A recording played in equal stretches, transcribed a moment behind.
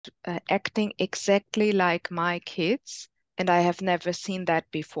acting exactly like my kids, and I have never seen that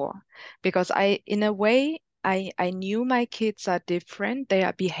before. Because in a way, I knew my kids are different, they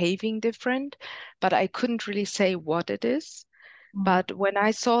are behaving different, but I couldn't really say what it is. Mm. But when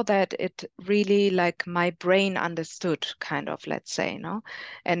I saw that, it really like my brain understood, kind of, let's say, no?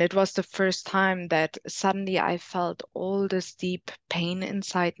 And it was the first time that suddenly I felt all this deep pain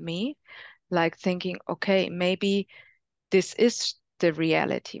inside me, like thinking, okay, maybe this is the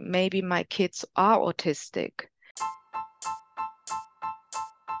reality. Maybe my kids are autistic.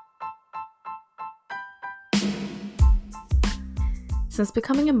 Since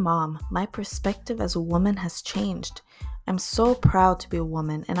becoming a mom, my perspective as a woman has changed. I'm so proud to be a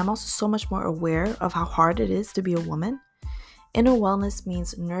woman, and I'm also so much more aware of how hard it is to be a woman. Inner wellness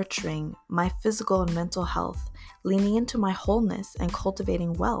means nurturing my physical and mental health, leaning into my wholeness, and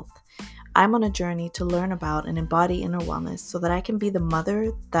cultivating wealth. I'm on a journey to learn about and embody inner wellness so that I can be the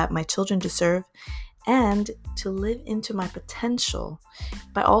mother that my children deserve and to live into my potential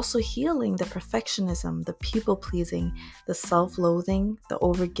by also healing the perfectionism, the people pleasing, the self loathing, the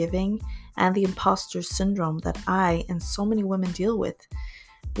overgiving, and the imposter syndrome that I and so many women deal with.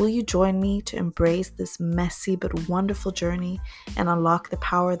 Will you join me to embrace this messy but wonderful journey and unlock the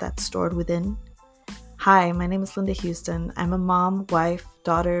power that's stored within? Hi, my name is Linda Houston. I'm a mom, wife,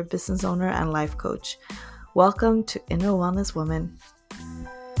 daughter, business owner, and life coach. Welcome to Inner Wellness Woman.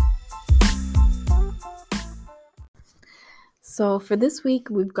 So, for this week,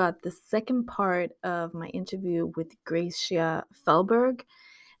 we've got the second part of my interview with Gracia Felberg.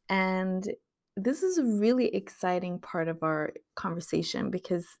 And this is a really exciting part of our conversation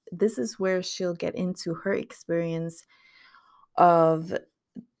because this is where she'll get into her experience of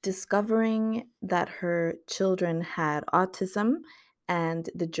discovering that her children had autism and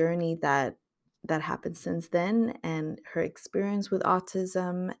the journey that happened since then, and her experience with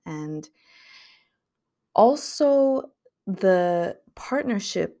autism, and also the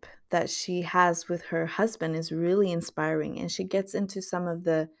partnership that she has with her husband is really inspiring, and she gets into some of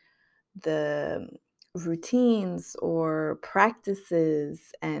the routines or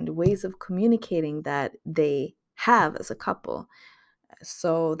practices and ways of communicating that they have as a couple.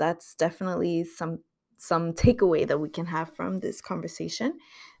 So that's definitely some takeaway that we can have from this conversation.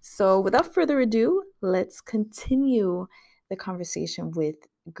 So without further ado, let's continue the conversation with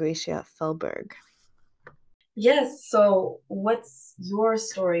Gracia Felberg. Yes, so what's your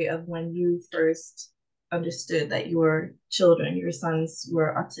story of when you first understood that your children, your sons,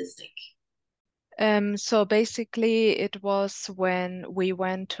 were autistic? So basically, it was when we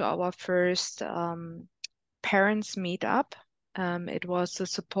went to our first parents meetup. It was a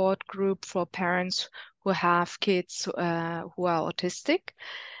support group for parents who have kids who are autistic.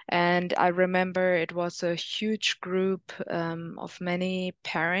 And I remember it was a huge group of many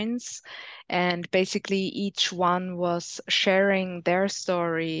parents, and basically each one was sharing their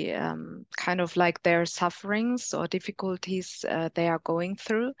story, kind of like their sufferings or difficulties they are going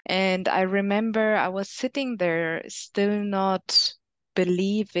through. And I remember I was sitting there still not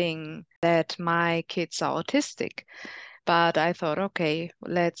believing that my kids are autistic, but I thought, okay,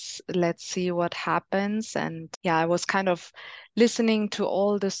 let's see what happens. And yeah, I was kind of listening to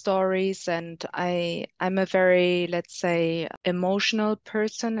all the stories, and I'm a very, let's say, emotional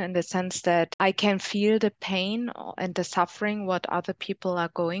person in the sense that I can feel the pain and the suffering what other people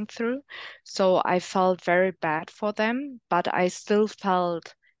are going through. So I felt very bad for them, but I still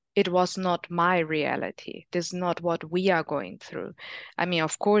felt it was not my reality. This is not what we are going through. I mean,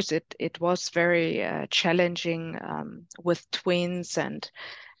 of course, it was very challenging with twins, and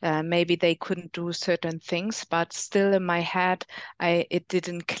maybe they couldn't do certain things, but still in my head, it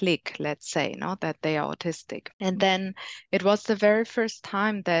didn't click, let's say, no, that they are autistic. And then it was the very first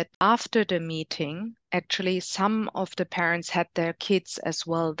time that after the meeting, actually some of the parents had their kids as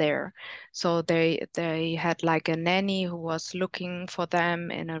well there. So they had like a nanny who was looking for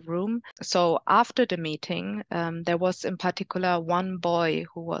them in a room. So after the meeting, there was in particular one boy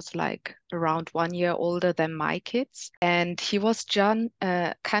who was like around 1 year older than my kids, and he was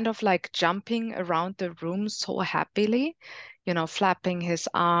kind of like jumping around the room so happily, flapping his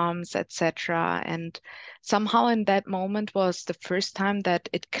arms, etc. And somehow in that moment was the first time that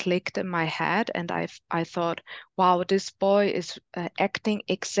it clicked in my head, and I thought, wow, this boy is acting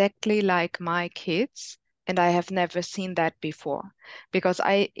exactly like my kids, and I have never seen that before. Because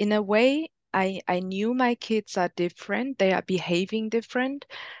in a way, I knew my kids are different, they are behaving different,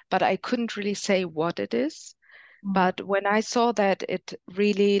 but I couldn't really say what it is. Mm. But when I saw that, it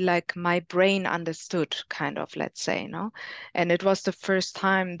really like my brain understood, kind of, let's say, no? And it was the first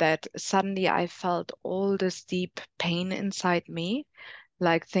time that suddenly I felt all this deep pain inside me,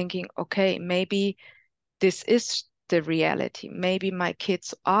 like thinking, okay, maybe this is the reality. Maybe my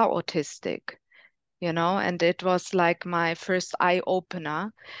kids are autistic, and it was like my first eye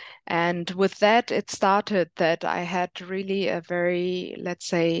opener. And with that, it started that I had really a very, let's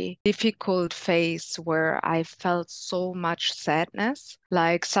say, difficult phase where I felt so much sadness.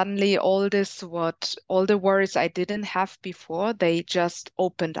 Like suddenly all the worries I didn't have before, they just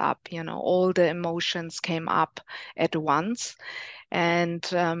opened up, all the emotions came up at once. And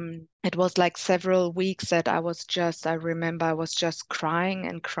it was like several weeks that I remember I was just crying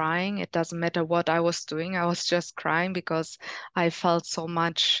and crying. It doesn't matter what I was doing, I was just crying because I felt so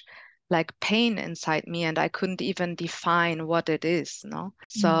much like pain inside me and I couldn't even define what it is, no?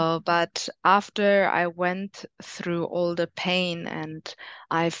 So, but after I went through all the pain and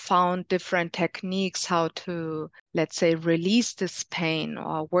I found different techniques how to, let's say, release this pain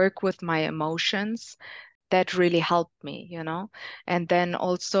or work with my emotions, that really helped me, And then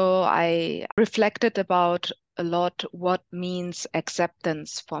also I reflected about a lot what means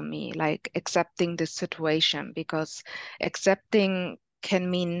acceptance for me, like accepting the situation, because accepting can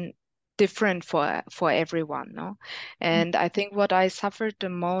mean different for everyone, no? And I think what I suffered the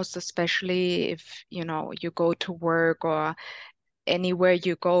most, especially if, you go to work or anywhere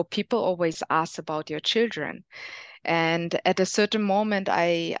you go, people always ask about your children. And at a certain moment,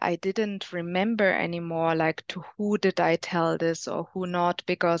 I didn't remember anymore, like to who did I tell this or who not,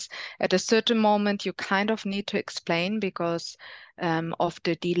 because at a certain moment you kind of need to explain because of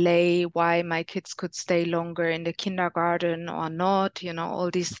the delay, why my kids could stay longer in the kindergarten or not, all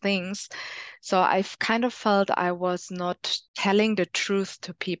these things. So I've kind of felt I was not telling the truth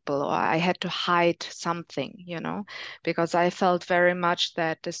to people, or I had to hide something, because I felt very much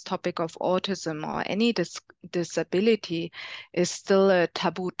that this topic of autism or any disability is still a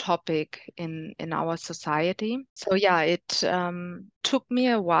taboo topic in our society. So yeah, it took me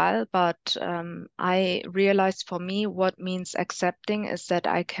a while, but I realized for me what means accepting is that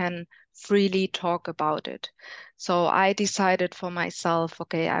I can freely talk about it. So I decided for myself,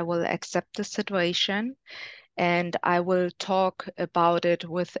 okay, I will accept the situation and I will talk about it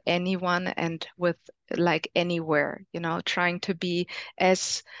with anyone and with like anywhere, trying to be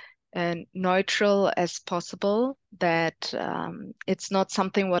as neutral as possible, that it's not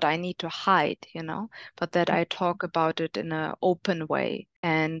something what I need to hide, but that I talk about it in an open way.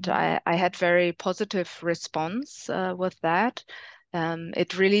 And I had very positive response with that.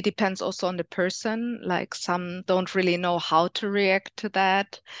 It really depends also on the person. Like some don't really know how to react to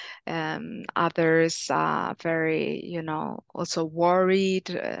that. Others are very, also worried.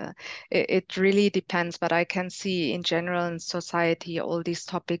 It really depends, but I can see in general in society, all these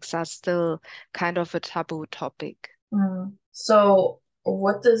topics are still kind of a taboo topic. So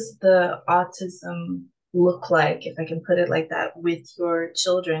what does the autism look like, if I can put it like that, with your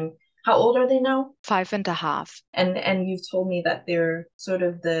children? How old are they now? 5.5. And you've told me that they're sort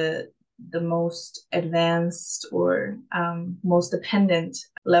of the most advanced or most dependent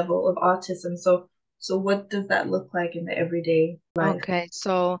level of autism. So what does that look like in the everyday life? Okay,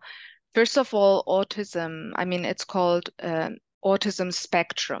 so first of all, autism, I mean, it's called autism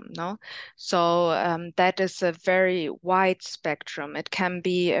spectrum, no? So that is a very wide spectrum. It can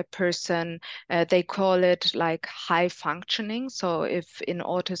be a person, they call it like high functioning. So if in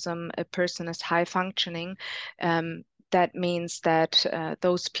autism a person is high functioning, that means that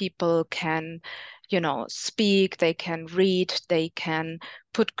those people can, speak, they can read, they can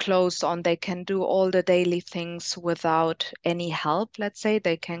put clothes on, they can do all the daily things without any help, let's say.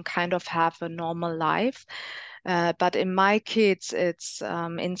 They can kind of have a normal life. But in my kids, it's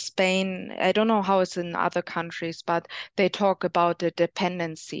in Spain, I don't know how it's in other countries, but they talk about the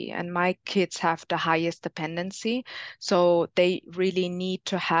dependency, and my kids have the highest dependency. So they really need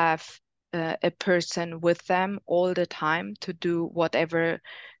to have a person with them all the time to do whatever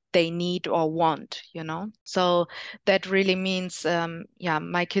they need or want, So that really means, yeah,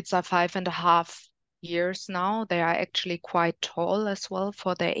 my kids are 5.5 years now. They are actually quite tall as well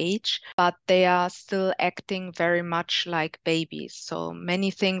for their age, but they are still acting very much like babies. So many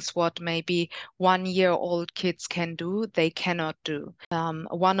things what maybe 1-year-old kids can do, they cannot do.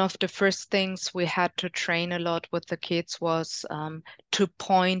 One of the first things we had to train a lot with the kids was to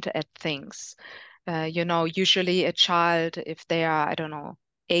point at things. Usually a child, if they are, I don't know,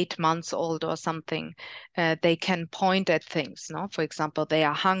 8 months old or something, they can point at things, no? For example, they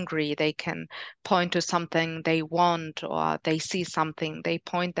are hungry, they can point to something they want, or they see something, they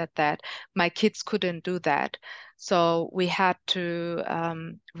point at that. My kids couldn't do that. So we had to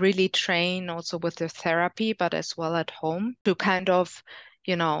really train also with the therapy, but as well at home, to kind of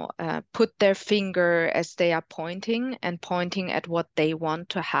put their finger as they are pointing and pointing at what they want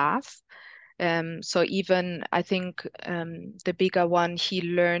to have. So even I think the bigger one, he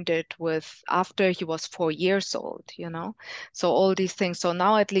learned it after he was 4 years old, So all these things. So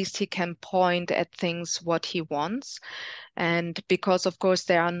now at least he can point at things what he wants. And because, of course,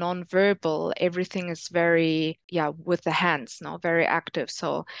 they are non-verbal, everything is very, with the hands, very active.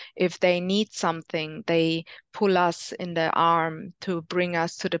 So if they need something, they pull us in the arm to bring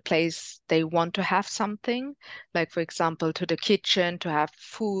us to the place they want to have something, like, for example, to the kitchen to have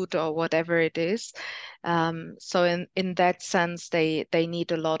food or whatever it is. So in that sense, they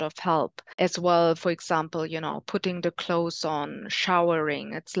need a lot of help as well. For example, putting the clothes on,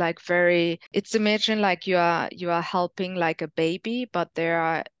 showering. It's imagine like you are helping like a baby, but they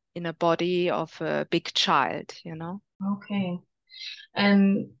are in a body of a big child, Okay.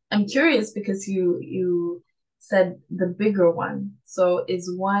 And I'm curious because you said the bigger one. So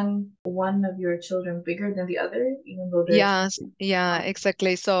is one of your children bigger than the other, even though they're Yeah,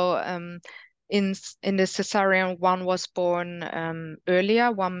 exactly. So in the cesarean, one was born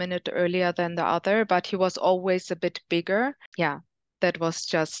earlier, 1 minute earlier than the other, but he was always a bit bigger. Yeah, that was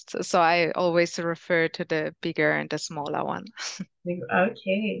just so I always refer to the bigger and the smaller one.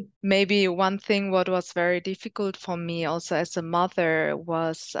 Okay. Maybe one thing what was very difficult for me also as a mother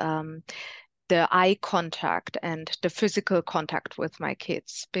was the eye contact and the physical contact with my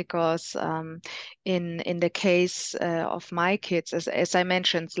kids, because in the case of my kids, as I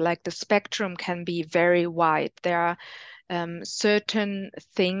mentioned, like the spectrum can be very wide. There are certain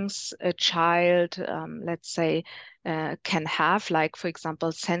things a child, let's say, can have, like, for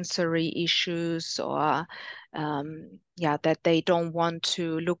example, sensory issues, or that they don't want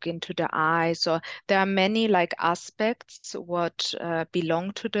to look into the eyes. Or there are many like aspects what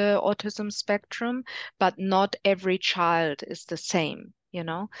belong to the autism spectrum, but not every child is the same.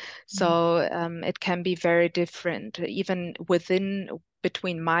 So it can be very different. Even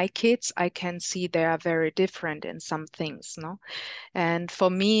between my kids, I can see they are very different in some things, no? And for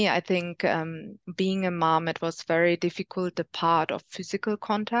me, I think being a mom, it was very difficult, the part of physical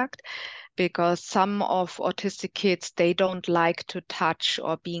contact, because some of autistic kids, they don't like to touch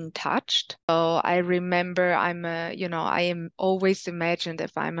or being touched. So I remember I am always imagined,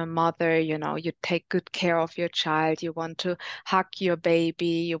 if I'm a mother, you take good care of your child, you want to hug your baby,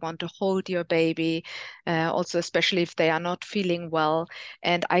 you want to hold your baby, also especially if they are not feeling well.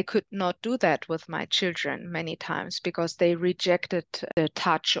 And I could not do that with my children many times because they rejected the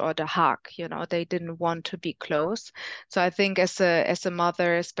touch or the hug, they didn't want to be close. So I think as a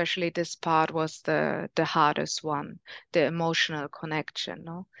mother, especially this part was the hardest one, the emotional connection,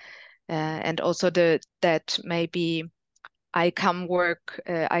 no? And also that maybe I come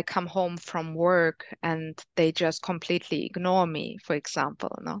home from work and they just completely ignore me, for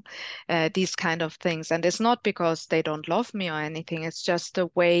example, no? These kind of things. And it's not because they don't love me or anything, it's just the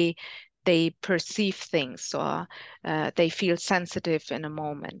way they perceive things, or they feel sensitive in a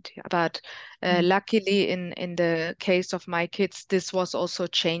moment. But luckily, in the case of my kids, this was also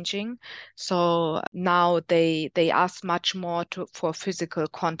changing. So now they ask much more for physical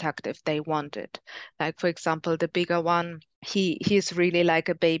contact if they want it. Like, for example, the bigger one, he's really like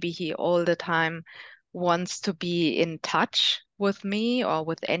a baby. He all the time wants to be in touch with me or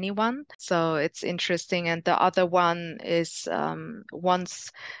with anyone. So it's interesting. And the other one is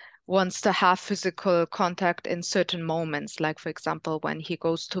wants to have physical contact in certain moments, like, for example, when he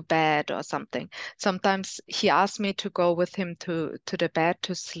goes to bed or something. Sometimes he asks me to go with him to the bed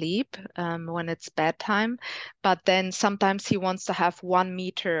to sleep when it's bedtime, but then sometimes he wants to have 1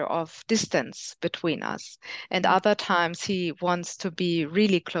 meter of distance between us, and other times he wants to be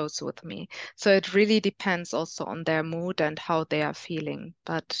really close with me. So it really depends also on their mood and how they are feeling.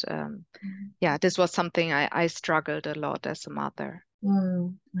 But this was something I struggled a lot as a mother.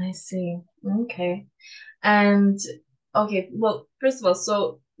 I see. Okay. And okay, well, first of all,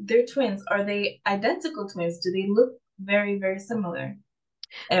 so they're twins. Are they identical twins? Do they look very, very similar?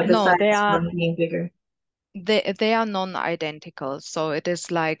 No, Besides one being bigger. they are non-identical. So it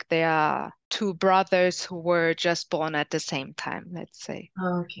is like they are two brothers who were just born at the same time, let's say.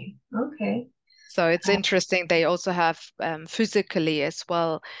 Okay. Okay. So it's interesting. They also have physically as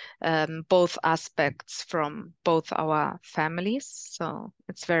well, both aspects from both our families. So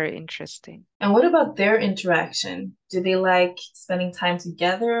it's very interesting. And what about their interaction? Do they like spending time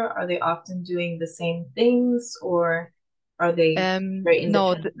together? Are they often doing the same things, or are they very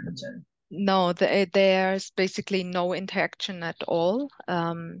No, independent from each other? no, there's basically no interaction at all.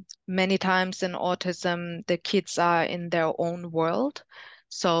 Many times in autism, the kids are in their own world.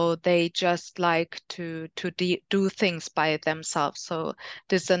 So they just like to do things by themselves. So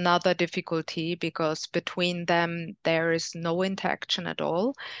this is another difficulty, because between them there is no interaction at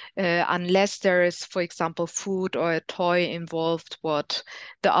all, unless there is, for example, food or a toy involved what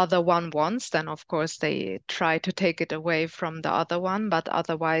the other one wants. Then of course they try to take it away from the other one, but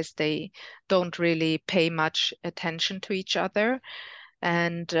otherwise they don't really pay much attention to each other.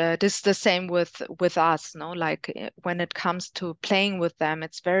 And this is the same with us, no? Like when it comes to playing with them,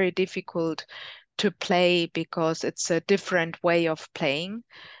 it's very difficult to play because it's a different way of playing,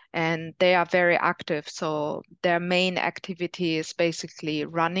 and they are very active. So their main activity is basically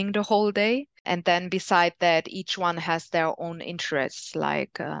running the whole day. And then beside that, each one has their own interests.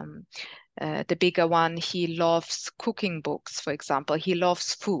 Like the bigger one, he loves cooking books, for example. He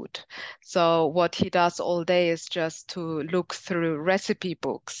loves food. So what he does all day is just to look through recipe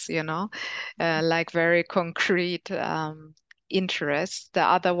books, like very concrete interests. The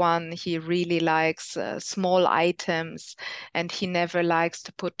other one, he really likes small items, and he never likes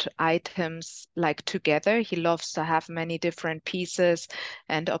to put items like together. He loves to have many different pieces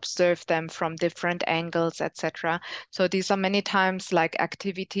and observe them from different angles, etc. So these are many times like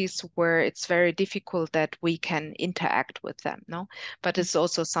activities where it's very difficult that we can interact with them, no? But it's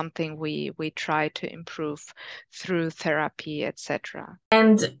also something we try to improve through therapy, etc.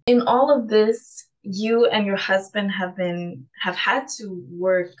 And in all of this, you and your husband have had to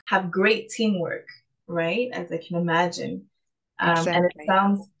have great teamwork, right? As I can imagine. And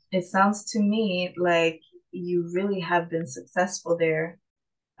Exactly. it sounds to me like you really have been successful there.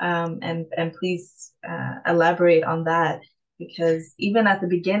 And please elaborate on that, because even at the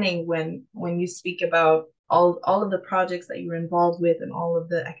beginning, when you speak about all of the projects that you're involved with and all of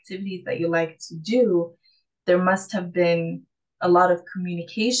the activities that you like to do, there must have been a lot of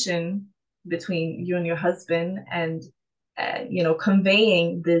communication between you and your husband, and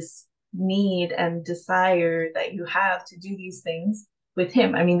conveying this need and desire that you have to do these things with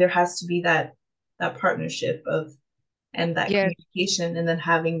him. I mean, there has to be that partnership of and that Yes. communication, and then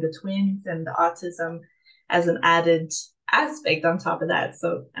having the twins and the autism as an added aspect on top of that.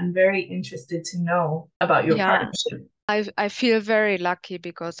 So I'm very interested to know about your Yeah. partnership. I feel very lucky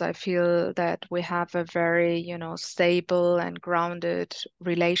because I feel that we have a very, stable and grounded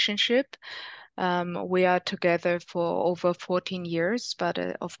relationship. We are together for over 14 years, but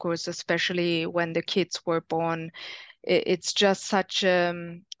of course, especially when the kids were born, it's just such a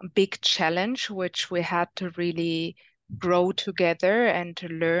big challenge, which we had to really grow together and to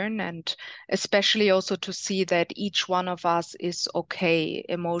learn, and especially also to see that each one of us is okay,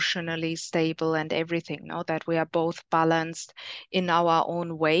 emotionally stable and everything, no? That we are both balanced in our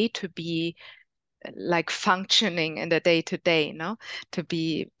own way to be like functioning in the day to day, no, to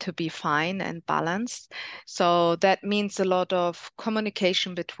be fine and balanced. So that means a lot of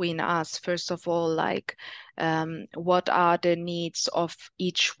communication between us. First of all, like what are the needs of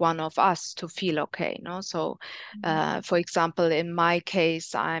each one of us to feel okay, no? So for example, in my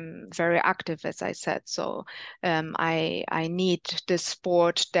case, I'm very active, as I said. So I need the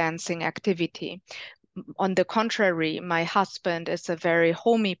sport dancing activity. On the contrary, my husband is a very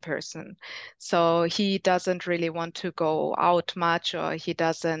homey person. So he doesn't really want to go out much, or he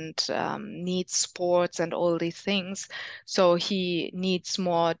doesn't need sports and all these things. So he needs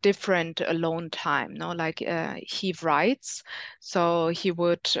more different alone time, no? Like he writes. So he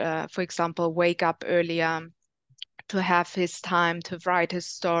would, for example, wake up earlier to have his time to write his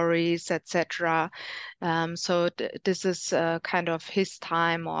stories, etc. So this is kind of his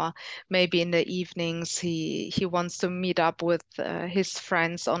time, or maybe in the evenings he wants to meet up with his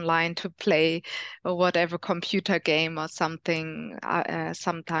friends online to play whatever computer game or something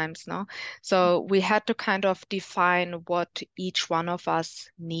sometimes, no? So we had to kind of define what each one of us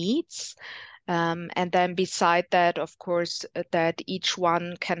needs. And then beside that, of course, that each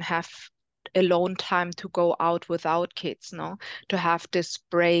one can have alone time to go out without kids, no? To have this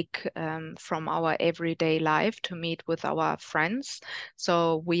break from our everyday life to meet with our friends.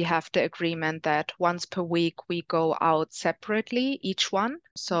 So we have the agreement that once per week we go out separately, each one,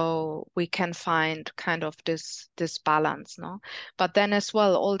 so we can find kind of this balance, no? But then as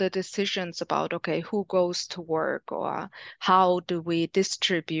well, all the decisions about, okay, who goes to work, or how do we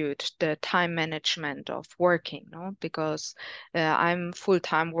distribute the time management of working, no? Because I'm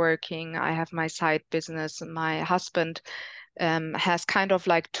full-time working. I have my side business. My husband has kind of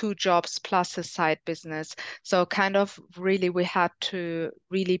like two jobs plus a side business. So kind of really we had to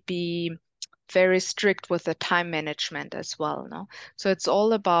really be very strict with the time management as well, no? So it's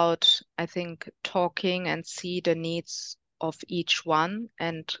all about, I think, talking and see the needs of each one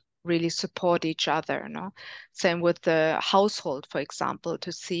and really support each other, no? Same with the household, for example,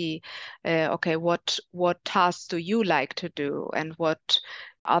 to see, okay, what tasks do you like to do and what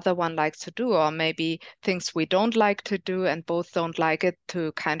other one likes to do, or maybe things we don't like to do and both don't like it,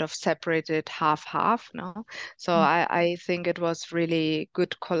 to kind of separate it half, no? So I think it was really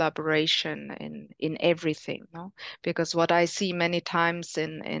good collaboration in everything, no? Because what I see many times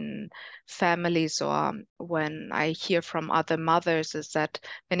in families, or when I hear from other mothers, is that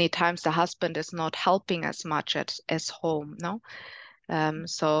many times the husband is not helping as much as home, no?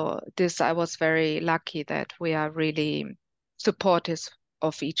 So this, I was very lucky that we are really supportive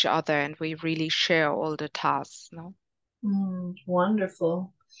of each other and we really share all the tasks, no?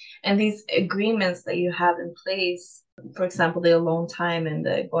 Wonderful. And these agreements that you have in place, for example, the alone time and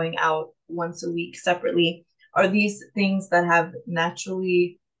the going out once a week separately, are these things that have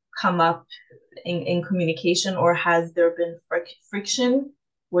naturally come up in communication, or has there been friction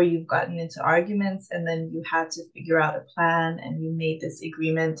where you've gotten into arguments and then you had to figure out a plan and you made this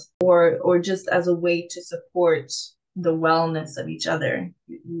agreement, or just as a way to support the wellness of each other,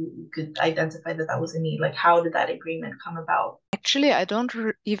 you could identify that that was a need? Like, how did that agreement come about? Actually, I don't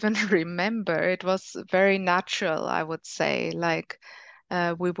even remember. It was very natural, I would say. Like,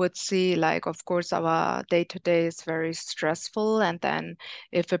 we would see, like, of course, our day-to-day is very stressful. And then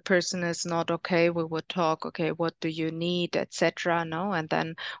if a person is not okay, we would talk, okay, what do you need, etc. No? And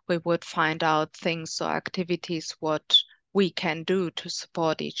then we would find out things or activities what we can do to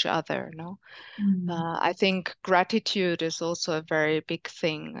support each other. No? I think gratitude is also a very big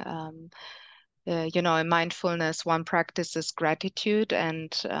thing. In mindfulness, one practice is gratitude.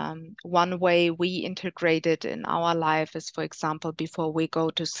 And one way we integrate it in our life is, for example, before we go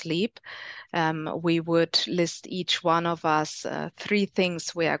to sleep, we would list each one of us 3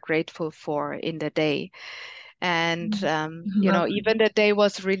 things we are grateful for in the day. And, even the day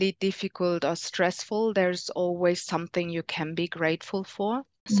was really difficult or stressful, there's always something you can be grateful for.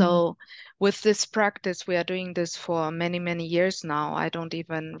 So with this practice, we are doing this for many, many years now. I don't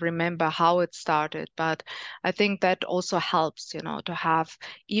even remember how it started, but I think that also helps, to have,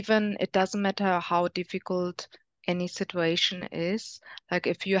 even it doesn't matter how difficult any situation is, like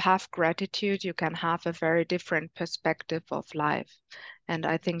if you have gratitude, you can have a very different perspective of life. And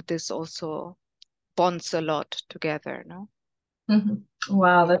I think this also bonds a lot together, no?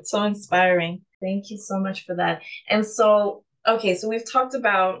 Wow, that's so inspiring. Thank you so much for that. And so, okay, so we've talked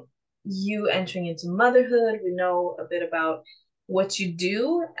about you entering into motherhood. We know a bit about what you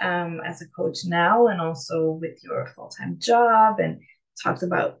do as a coach now, and also with your full-time job, and talked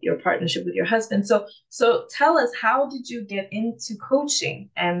about your partnership with your husband. So tell us, how did you get into coaching,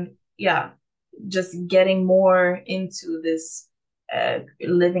 and yeah, just getting more into this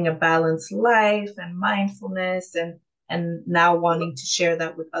living a balanced life and mindfulness, and now wanting to share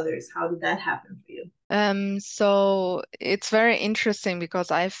that with others? How did that happen for you? So it's very interesting because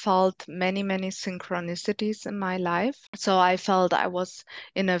I felt many, many synchronicities in my life. So I felt I was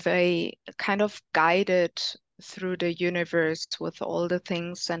in a way kind of guided through the universe with all the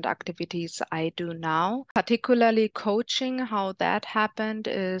things and activities I do now. Particularly coaching, how that happened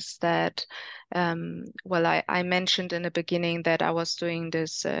is that, I mentioned in the beginning that I was doing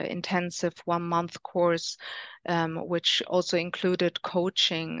this intensive 1-month course, which also included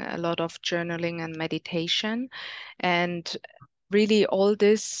coaching, a lot of journaling and meditation. And really all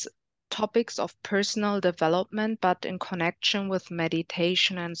these topics of personal development, but in connection with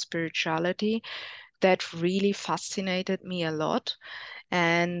meditation and spirituality, that really fascinated me a lot.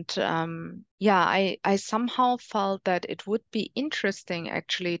 And I somehow felt that it would be interesting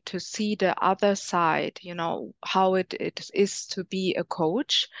actually to see the other side, how it is to be a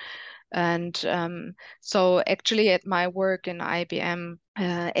coach. And so actually at my work in IBM,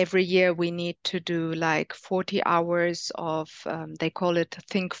 every year we need to do like 40 hours of, they call it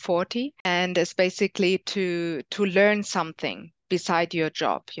Think 40. And it's basically to learn something beside your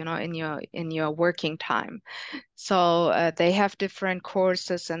job, in your working time. So they have different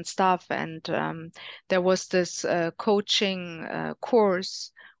courses and stuff. And there was this coaching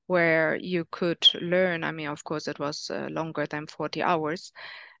course where you could learn. I mean, of course, it was longer than 40 hours.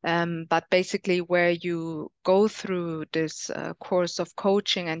 But basically where you go through this course of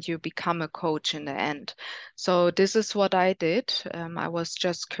coaching and you become a coach in the end. So this is what I did. I was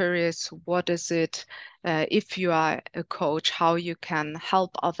just curious, what is it, if you are a coach, how you can help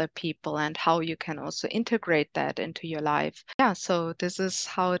other people and how you can also integrate that into your life. Yeah, so this is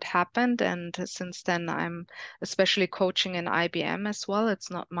how it happened. And since then, I'm especially coaching in IBM as well. It's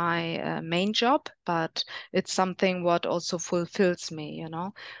not my main job, but it's something what also fulfills me.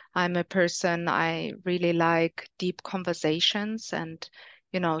 I'm a person, I really like deep conversations, and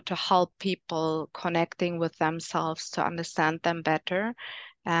to help people connecting with themselves, to understand them better,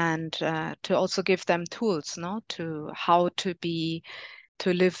 and to also give them tools, to how to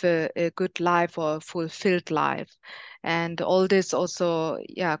live a good life or a fulfilled life. And all this also,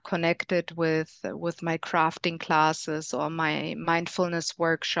 connected with my crafting classes or my mindfulness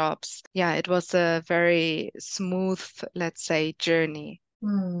workshops. Yeah, it was a very smooth, let's say, journey.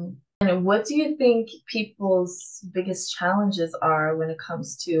 And what do you think people's biggest challenges are when it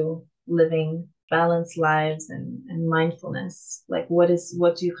comes to living balanced lives and mindfulness? Like what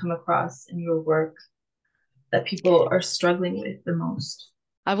do you come across in your work that people are struggling with the most?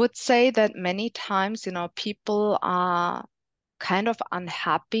 I would say that many times, people are kind of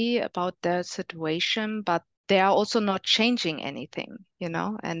unhappy about their situation, but they are also not changing anything,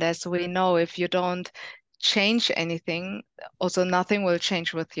 And as we know, if you don't change anything, also nothing will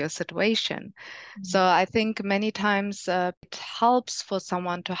change with your situation. So I think many times it helps for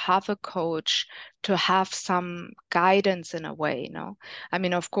someone to have a coach, to have some guidance in a way, I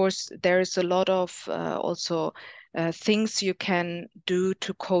mean, of course, there is a lot of also things you can do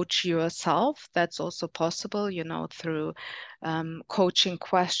to coach yourself. That's also possible, through coaching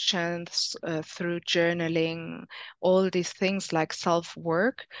questions, through journaling, all these things like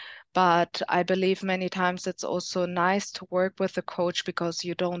self-work. But I believe many times it's also nice to work with a coach because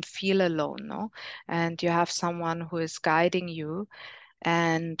you don't feel alone, no? And you have someone who is guiding you.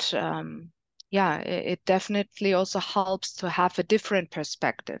 And yeah, it definitely also helps to have a different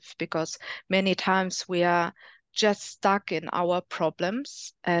perspective, because many times we are just stuck in our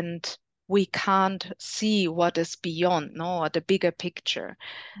problems and we can't see what is beyond, no, or the bigger picture.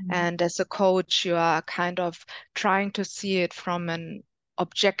 And as a coach, you are kind of trying to see it from an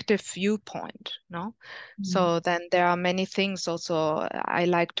objective viewpoint, no? So then there are many things also. I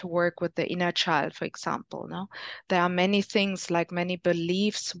like to work with the inner child, for example, no? There are many things, like many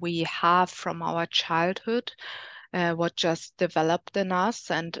beliefs we have from our childhood, what just developed in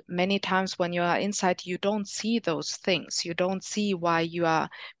us. And many times when you are inside, you don't see those things. You don't see why you are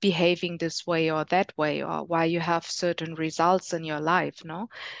behaving this way or that way, or why you have certain results in your life, no?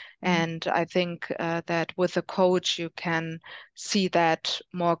 And I think that with a coach, you can see that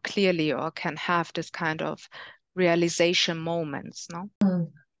more clearly, or can have this kind of realization moments, no?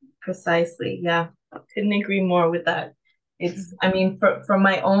 Precisely. Yeah. Couldn't agree more with that. I mean, from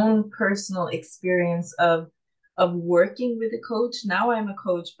my own personal experience of working with a coach, now I'm a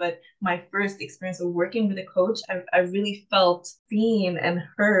coach, but my first experience of working with a coach, I really felt seen and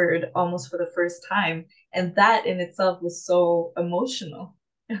heard almost for the first time. And that in itself was so emotional.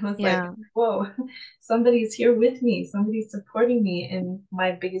 It was like, whoa, somebody's here with me. Somebody's supporting me in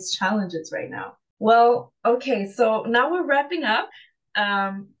my biggest challenges right now. Well, okay, so now we're wrapping up.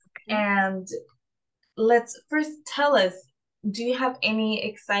 And let's first tell us, do you have any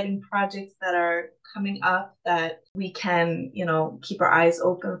exciting projects that are coming up that we can, keep our eyes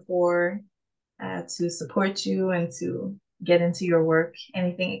open for to support you and to get into your work?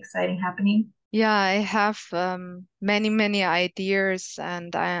 Anything exciting happening? Yeah, I have many, many ideas,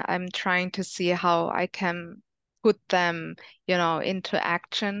 and I'm trying to see how I can put them, into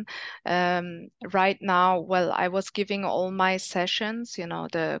action. Right now, well, I was giving all my sessions,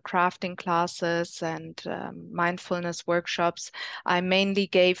 the crafting classes and mindfulness workshops. I mainly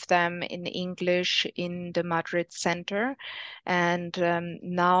gave them in English in the Madrid center. And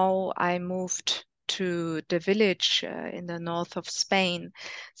now I moved to the village in the north of Spain.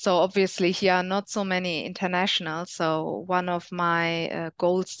 So obviously here are not so many internationals. So one of my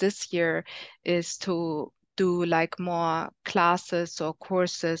goals this year is to do like more classes or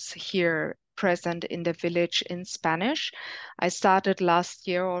courses here present in the village in Spanish. I started last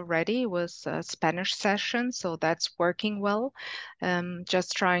year already with Spanish sessions, so that's working well.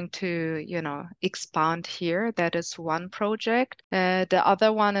 Just trying to, expand here. That is one project. The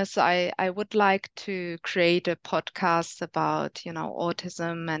other one is I would like to create a podcast about,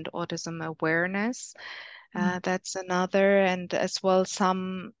 autism and autism awareness. That's another, and as well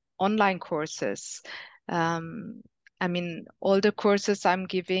some online courses. Um, I mean, all the courses I'm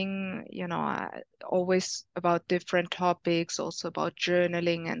giving, always about different topics, also about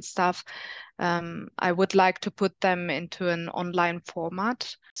journaling and stuff. I would like to put them into an online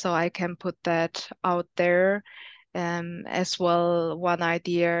format so I can put that out there. As well, one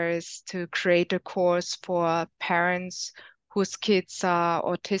idea is to create a course for parents whose kids are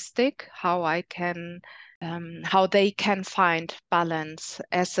autistic, how they can find balance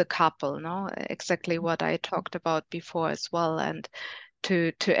as a couple, no? Exactly what I talked about before as well, and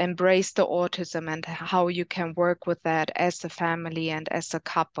to embrace the autism and how you can work with that as a family and as a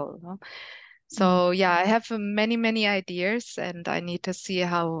couple, no? So yeah, I have many, many ideas, and I need to see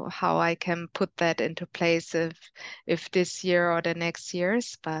how I can put that into place if this year or the next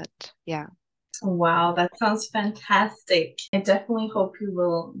years. But yeah. Wow, that sounds fantastic. I definitely hope you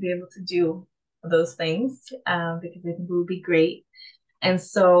will be able to do those things because I think it will be great. And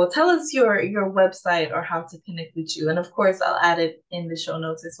so tell us your website or how to connect with you. And of course, I'll add it in the show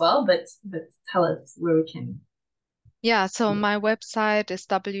notes as well, but tell us where we can. Yeah, so my website is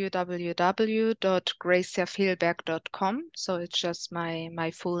www.graciafehlberg.com. So it's just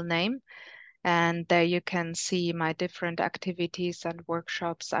my full name. And there you can see my different activities and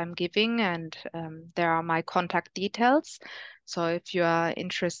workshops I'm giving, and there are my contact details. So if you are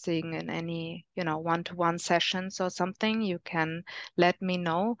interested in any, one-to-one sessions or something, you can let me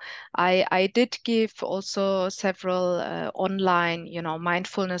know. I did give also several online,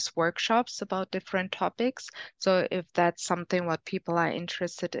 mindfulness workshops about different topics. So if that's something what people are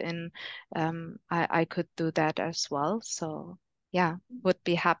interested in, I could do that as well. So yeah, would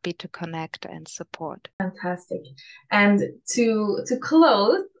be happy to connect and support. Fantastic. And to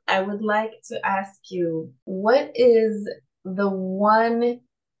close, I would like to ask you, what is the one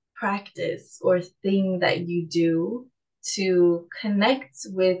practice or thing that you do to connect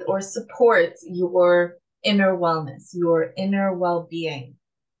with or support your inner wellness, your inner well-being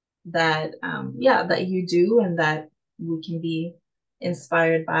that that you do and that we can be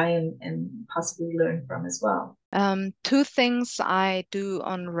inspired by and possibly learn from as well? Two things I do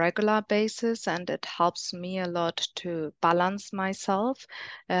on regular basis, and it helps me a lot to balance myself.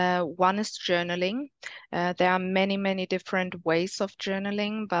 One is journaling. There are many, many different ways of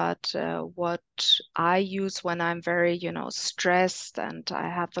journaling, but what I use when I'm very, stressed and I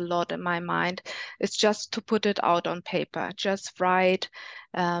have a lot in my mind is just to put it out on paper. Just write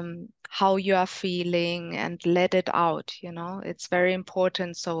how you are feeling and let it out. It's very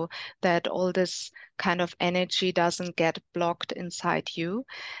important so that all this kind of energy doesn't get blocked inside you.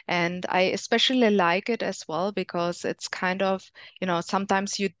 And I especially like it as well because it's kind of,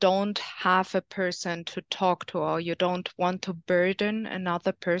 sometimes you don't have a person to talk to, or you don't want to burden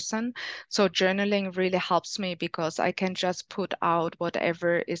another person. So journaling really helps me because I can just put out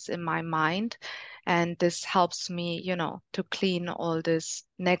whatever is in my mind. And this helps me, to clean all these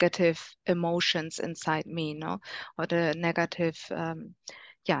negative emotions inside me, or the negative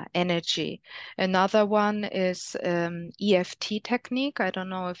energy. Another one is EFT technique. I don't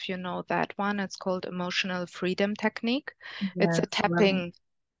know if you know that one. It's called emotional freedom technique. It's a Yes, tapping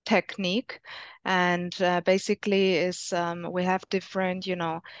technique, and basically is we have different,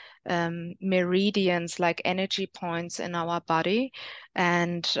 meridians, like energy points in our body,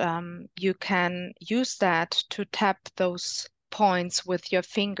 and you can use that to tap those points with your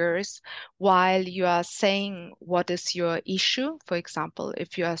fingers while you are saying what is your issue. For example,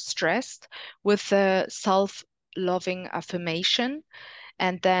 if you are stressed, with a self-loving affirmation.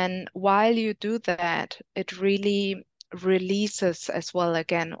 And then while you do that, it really releases as well,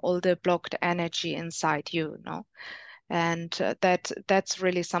 again, all the blocked energy inside you, and that's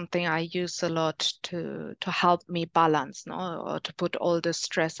really something I use a lot to help me balance, or to put all the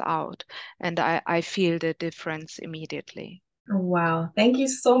stress out, and I feel the difference immediately. Wow. Thank you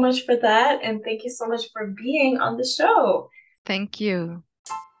so much for that. And thank you so much for being on the show. Thank you.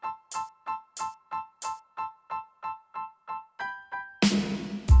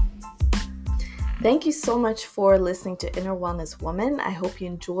 Thank you so much for listening to Inner Wellness Woman. I hope you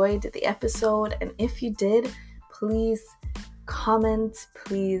enjoyed the episode. And if you did, please comment,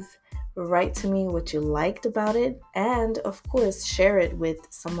 please write to me what you liked about it. And of course, share it with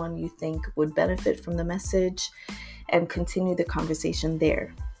someone you think would benefit from the message and continue the conversation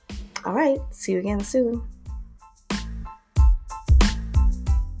there. All right, see you again soon.